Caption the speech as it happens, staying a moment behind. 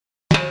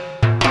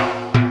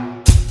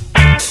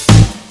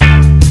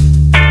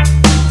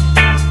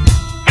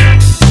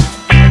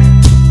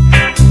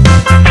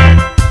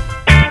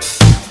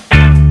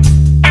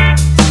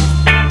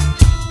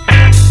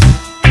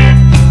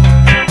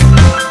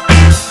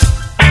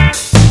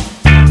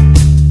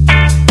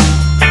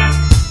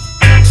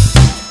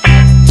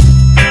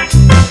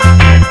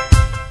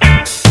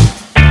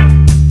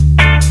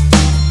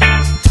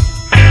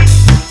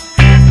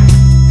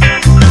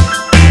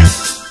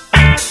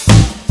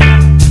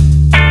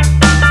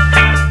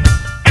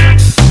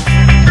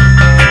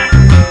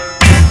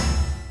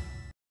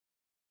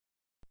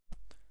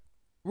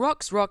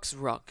Rocks, rocks,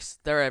 rocks.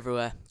 They're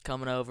everywhere,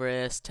 coming over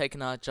us,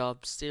 taking our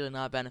jobs, stealing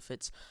our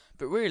benefits,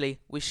 but really,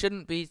 we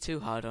shouldn't be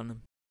too hard on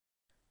them.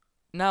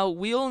 Now,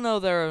 we all know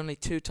there are only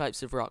two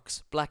types of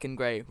rocks, black and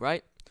grey,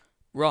 right?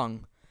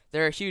 Wrong.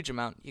 There are a huge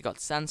amount. You got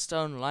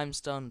sandstone,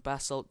 limestone,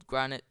 basalt,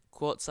 granite,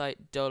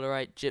 quartzite,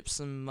 dolerite,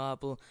 gypsum,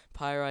 marble,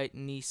 pyrite,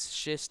 gneiss,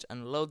 schist,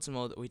 and loads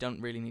more that we don't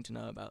really need to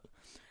know about.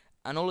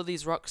 And all of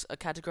these rocks are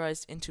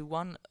categorized into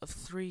one of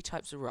three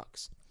types of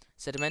rocks: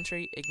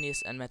 sedimentary,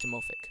 igneous, and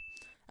metamorphic.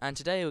 And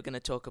today we're going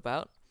to talk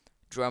about,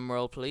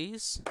 drumroll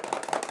please,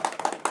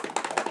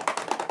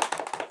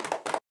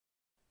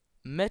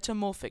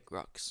 metamorphic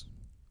rocks.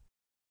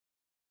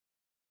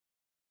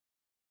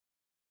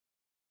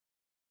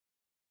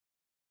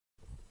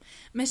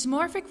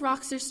 Metamorphic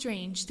rocks are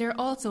strange. They're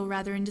also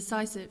rather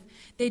indecisive.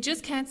 They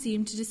just can't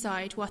seem to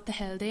decide what the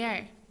hell they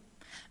are.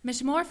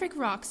 Metamorphic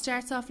rock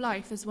starts off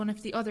life as one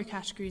of the other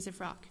categories of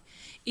rock,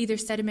 either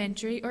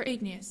sedimentary or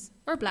igneous,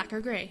 or black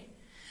or grey.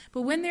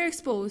 But when they're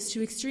exposed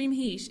to extreme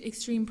heat,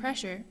 extreme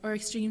pressure, or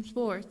extreme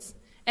sports,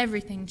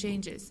 everything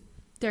changes.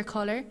 Their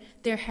colour,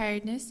 their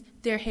hardness,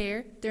 their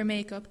hair, their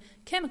makeup,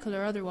 chemical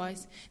or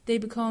otherwise, they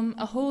become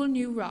a whole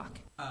new rock.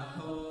 A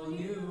whole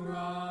new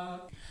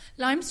rock.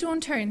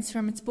 Limestone turns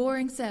from its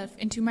boring self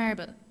into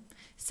marble.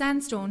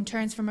 Sandstone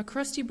turns from a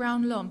crusty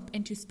brown lump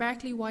into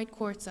sparkly white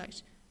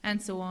quartzite,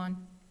 and so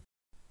on.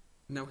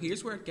 Now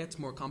here's where it gets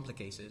more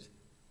complicated.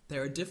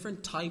 There are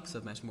different types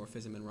of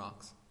metamorphism in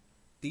rocks.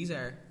 These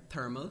are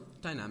thermal,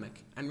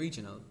 dynamic, and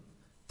regional.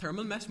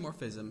 Thermal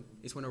metamorphism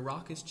is when a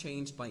rock is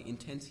changed by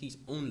intense heat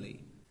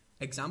only.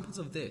 Examples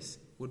of this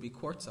would be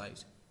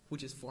quartzite,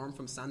 which is formed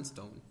from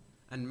sandstone,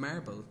 and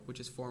marble,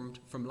 which is formed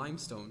from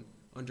limestone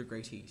under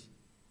great heat.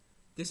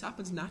 This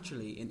happens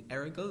naturally in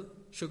Errigal,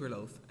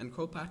 Sugarloaf, and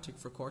Kilpatrick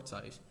for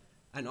quartzite,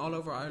 and all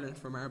over Ireland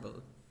for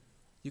marble.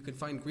 You can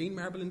find green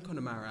marble in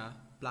Connemara,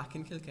 black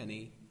in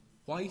Kilkenny,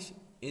 white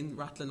in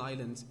Rathlin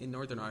Islands in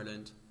Northern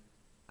Ireland,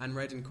 and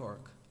red in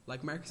Cork,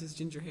 like Marcus's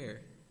ginger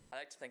hair. I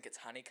like to think it's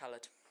honey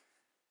coloured.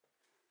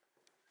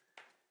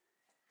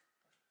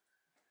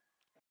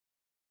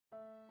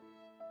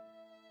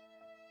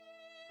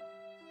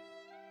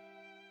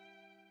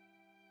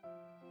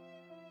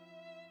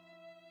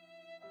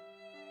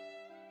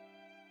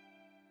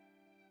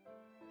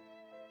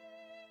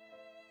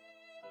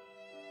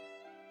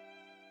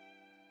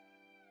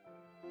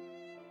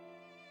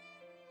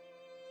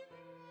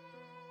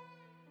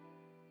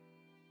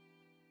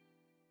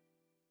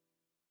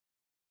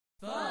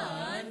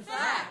 Fun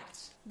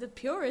fact! The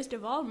purest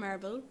of all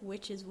marble,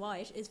 which is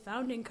white, is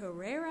found in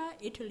Carrara,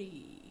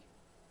 Italy.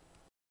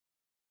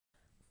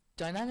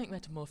 Dynamic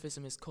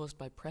metamorphism is caused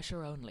by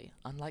pressure only,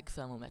 unlike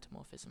thermal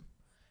metamorphism.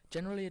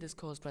 Generally it is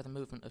caused by the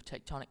movement of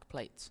tectonic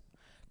plates.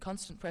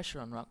 Constant pressure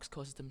on rocks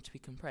causes them to be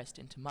compressed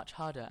into much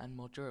harder and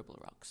more durable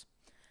rocks.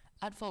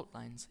 At fault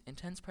lines,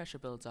 intense pressure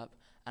builds up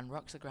and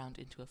rocks are ground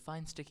into a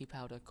fine sticky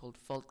powder called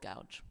fault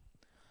gouge.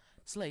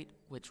 Slate,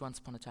 which once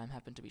upon a time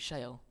happened to be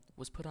shale,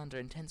 was put under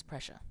intense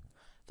pressure.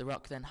 The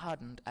rock then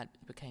hardened and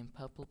it became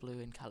purple-blue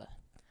in colour.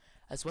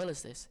 As well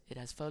as this, it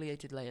has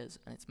foliated layers,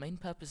 and its main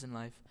purpose in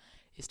life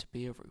is to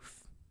be a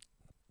roof.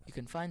 You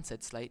can find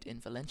said slate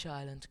in Valentia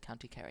Island,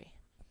 County Kerry.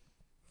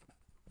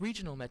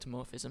 Regional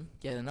metamorphism,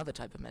 yet another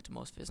type of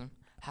metamorphism,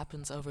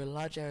 happens over a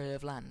large area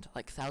of land,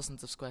 like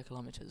thousands of square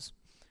kilometres.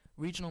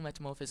 Regional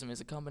metamorphism is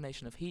a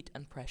combination of heat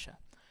and pressure.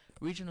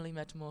 Regionally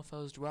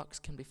metamorphosed rocks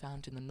can be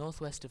found in the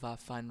northwest of our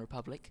fine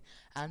republic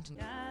and in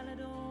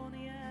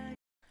Caledonia.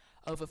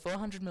 Over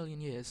 400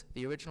 million years,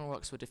 the original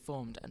rocks were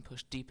deformed and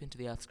pushed deep into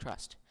the Earth's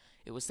crust.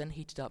 It was then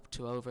heated up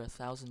to over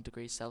 1,000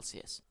 degrees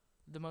Celsius.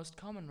 The most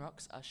common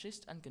rocks are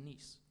schist and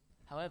gneiss.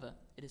 However,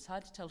 it is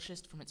hard to tell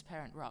schist from its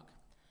parent rock.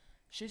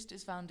 Schist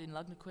is found in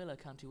Lugnaquilla,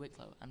 County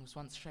Wicklow, and was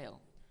once shale.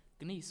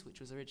 Gneiss,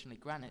 which was originally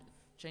granite,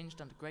 changed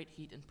under great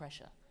heat and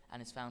pressure,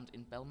 and is found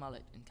in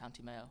Belmullet in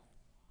County Mayo.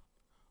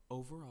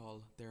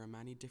 Overall, there are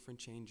many different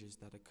changes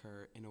that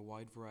occur in a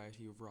wide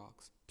variety of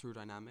rocks through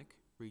dynamic,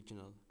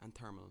 regional, and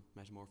thermal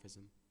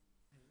metamorphism.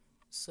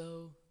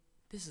 So,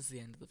 this is the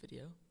end of the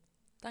video.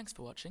 Thanks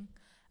for watching,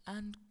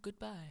 and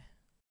goodbye.